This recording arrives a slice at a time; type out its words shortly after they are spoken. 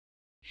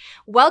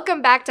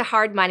Welcome back to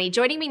Hard Money.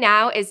 Joining me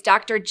now is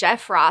Dr.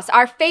 Jeff Ross,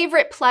 our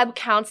favorite pleb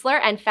counselor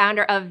and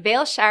founder of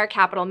Vailshire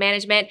Capital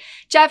Management.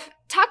 Jeff,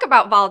 talk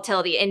about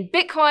volatility in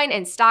Bitcoin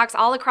and stocks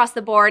all across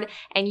the board.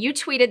 And you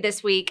tweeted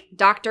this week,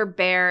 Dr.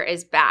 Bear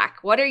is back.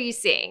 What are you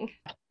seeing?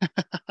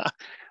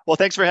 Well,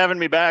 thanks for having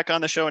me back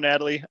on the show,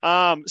 Natalie.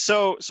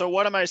 So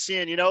what am I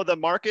seeing? The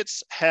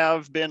markets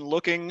have been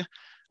looking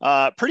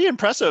pretty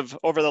impressive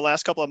over the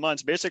last couple of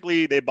months.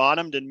 Basically, they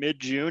bottomed in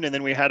mid-June, and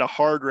then we had a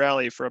hard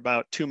rally for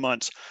about 2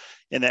 months.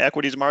 In the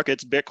equities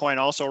markets, Bitcoin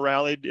also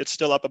rallied. It's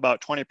still up about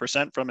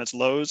 20% from its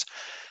lows.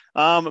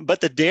 But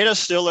the data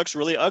still looks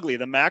really ugly.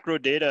 The macro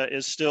data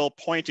is still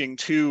pointing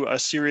to a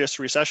serious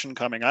recession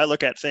coming. I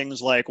look at things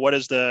like what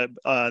is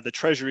the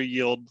treasury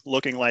yield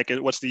looking like?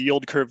 What's the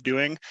yield curve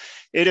doing?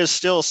 It is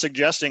still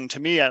suggesting, to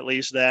me at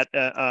least, that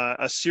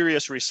a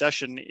serious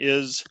recession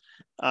is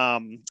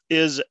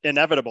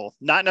inevitable,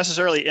 not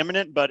necessarily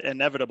imminent, but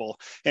inevitable.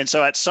 And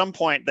so at some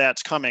point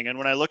that's coming. And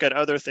when I look at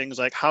other things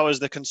like how is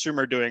the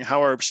consumer doing?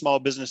 How are small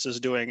businesses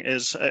doing?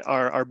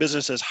 Are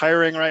businesses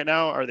hiring right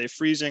now? Are they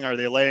freezing? Are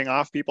they laying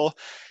off people?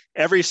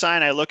 Every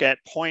sign I look at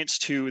points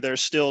to there's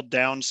still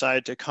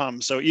downside to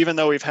come. So even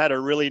though we've had a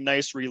really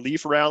nice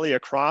relief rally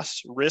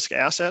across risk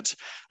assets,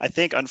 I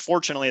think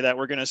unfortunately that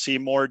we're going to see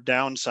more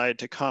downside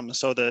to come.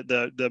 So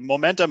the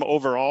momentum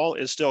overall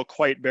is still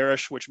quite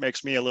bearish, which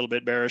makes me a little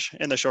bit bearish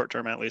in the short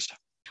term at least.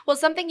 Well,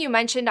 something you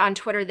mentioned on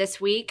Twitter this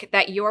week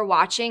that you're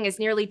watching is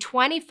nearly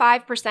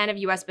 25% of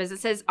US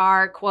businesses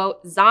are,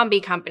 quote,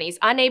 zombie companies,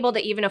 unable to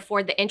even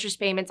afford the interest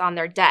payments on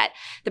their debt.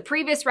 The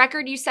previous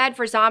record you said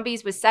for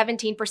zombies was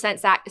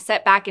 17%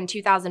 set back in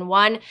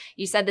 2001.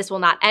 You said this will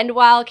not end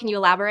well. Can you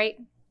elaborate?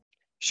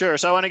 Sure.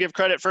 So I want to give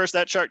credit first.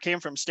 That chart came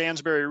from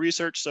Stansberry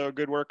Research, so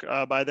good work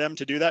by them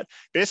to do that.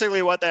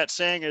 Basically, what that's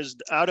saying is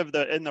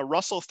in the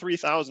Russell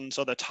 3000,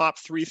 so the top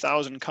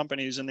 3,000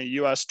 companies in the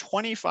U.S.,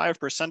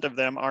 25% of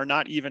them are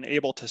not even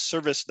able to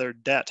service their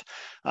debt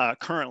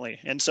currently.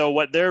 And so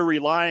what they're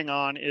relying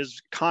on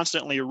is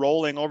constantly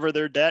rolling over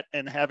their debt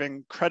and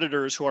having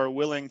creditors who are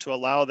willing to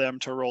allow them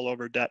to roll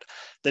over debt.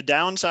 The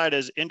downside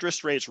is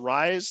interest rates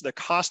rise, the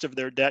cost of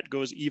their debt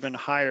goes even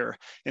higher.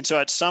 And so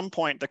at some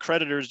point, the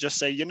creditors just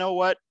say, you know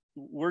what?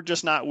 We're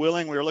just not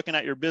willing. We're looking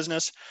at your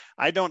business.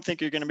 I don't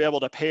think you're going to be able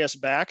to pay us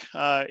back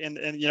in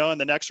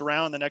the next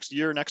round, the next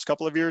year, next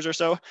couple of years or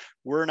so.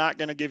 We're not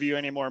going to give you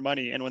any more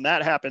money. And when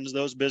that happens,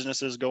 those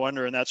businesses go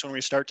under, and that's when we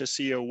start to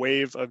see a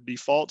wave of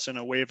defaults and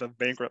a wave of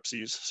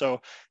bankruptcies.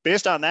 So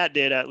based on that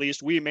data, at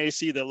least, we may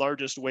see the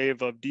largest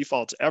wave of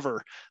defaults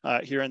ever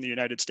here in the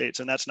United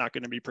States, and that's not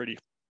going to be pretty.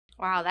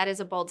 Wow, that is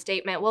a bold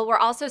statement. Well, we're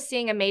also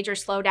seeing a major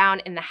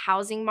slowdown in the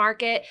housing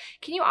market.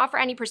 Can you offer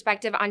any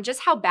perspective on just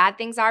how bad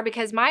things are?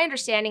 Because my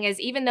understanding is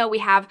even though we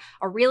have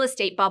a real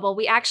estate bubble,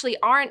 we actually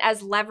aren't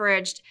as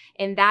leveraged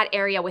in that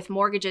area with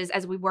mortgages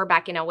as we were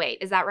back in '08.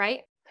 Is that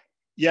right?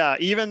 Yeah,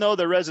 even though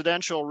the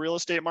residential real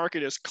estate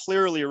market is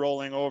clearly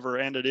rolling over,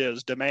 and it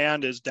is,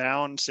 demand is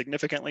down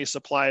significantly.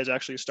 Supply is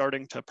actually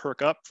starting to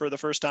perk up for the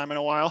first time in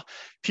a while.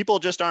 People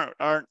just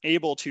aren't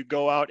able to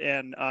go out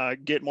and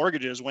get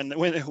mortgages when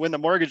the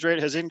mortgage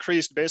rate has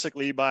increased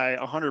basically by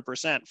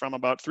 100% from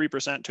about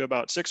 3% to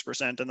about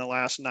 6% in the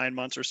last 9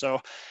 months or so.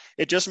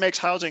 It just makes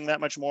housing that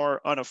much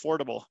more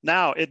unaffordable.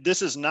 Now,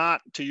 this is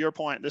not, to your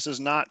point, this is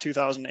not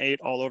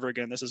 2008 all over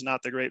again. This is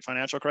not the great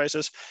financial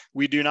crisis.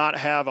 We do not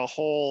have a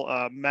whole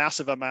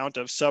massive amount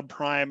of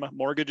subprime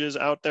mortgages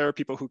out there,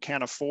 people who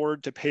can't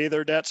afford to pay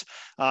their debts.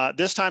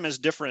 This time is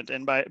different.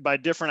 And by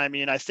different, I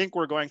mean, I think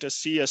we're going to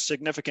see a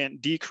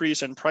significant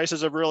decrease in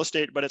prices of real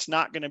estate, but it's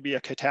not going to be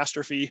a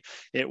catastrophe.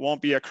 It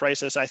won't be a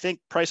crisis. I think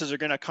prices are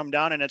going to come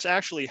down, and it's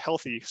actually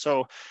healthy.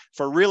 So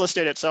for real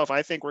estate itself,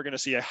 I think we're going to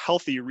see a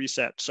healthy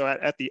reset. So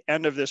at the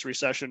end of this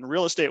recession,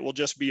 real estate will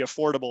just be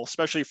affordable,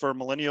 especially for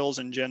millennials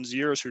and Gen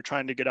Zers who are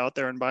trying to get out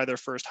there and buy their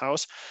first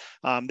house.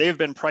 They've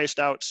been priced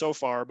out so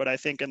far, but I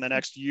think in the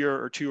next year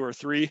or two or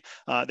three,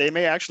 they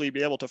may actually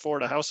be able to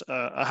afford a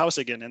house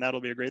again, and that'll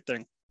be a great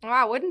thing.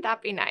 Wow, wouldn't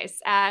that be nice?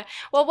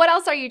 Well, what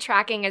else are you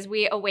tracking as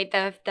we await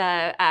the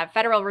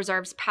Federal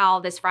Reserve's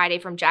Powell this Friday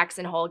from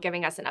Jackson Hole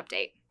giving us an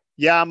update?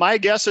 Yeah, my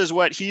guess is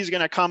what he's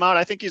going to come out.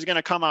 I think he's going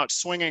to come out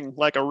swinging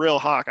like a real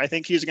hawk. I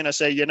think he's going to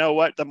say, you know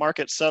what, the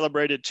market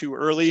celebrated too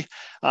early.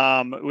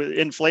 With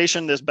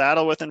inflation, this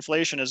battle with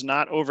inflation is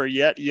not over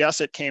yet.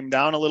 Yes, it came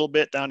down a little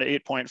bit, down to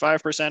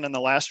 8.5% in the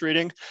last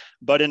reading,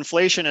 but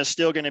inflation is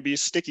still going to be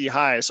sticky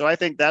high. So I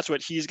think that's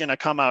what he's going to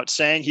come out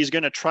saying. He's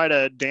going to try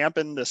to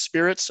dampen the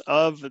spirits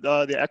of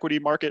the equity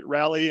market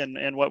rally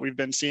and what we've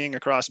been seeing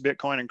across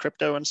Bitcoin and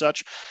crypto and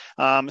such.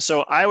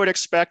 So I would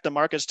expect the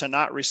markets to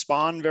not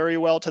respond very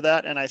well to to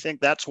that. And I think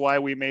that's why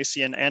we may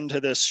see an end to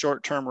this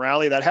short-term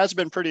rally that has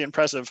been pretty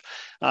impressive.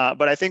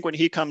 But I think when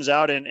he comes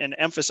out and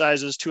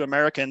emphasizes to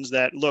Americans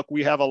that, look,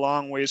 we have a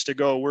long ways to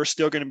go, we're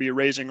still going to be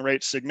raising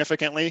rates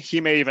significantly. He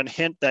may even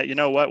hint that, you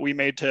know what, we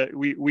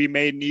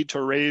may need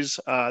to raise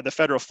the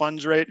federal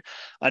funds rate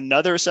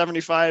another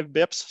 75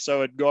 bips.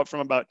 So it'd go up from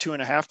about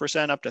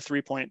 2.5% up to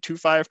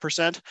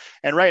 3.25%.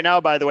 And right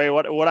now, by the way,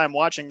 what I'm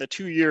watching, the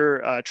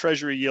 2-year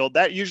Treasury yield,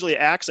 that usually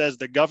acts as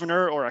the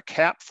governor or a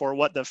cap for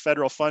what the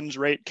federal funds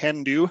rate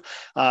can do.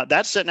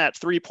 That's sitting at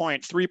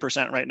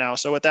 3.3% right now.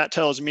 So what that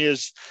tells me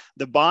is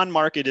the bond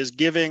market is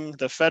giving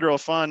the federal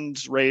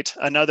funds rate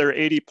another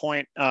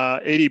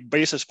 80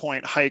 basis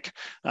point hike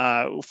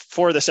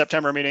for the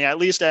September meeting, at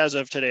least as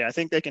of today. I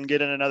think they can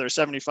get in another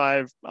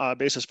 75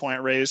 basis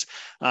point raise,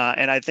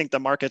 and I think the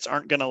markets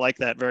aren't going to like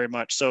that very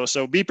much.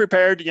 So be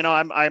prepared. You know,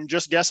 I'm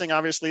just guessing.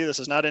 Obviously, this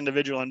is not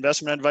individual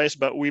investment advice,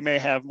 but we may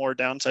have more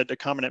downside to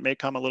come, and it may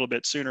come a little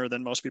bit sooner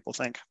than most people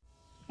think.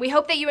 We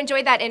hope that you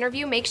enjoyed that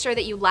interview. Make sure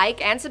that you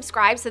like and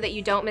subscribe so that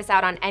you don't miss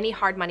out on any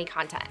hard money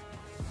content.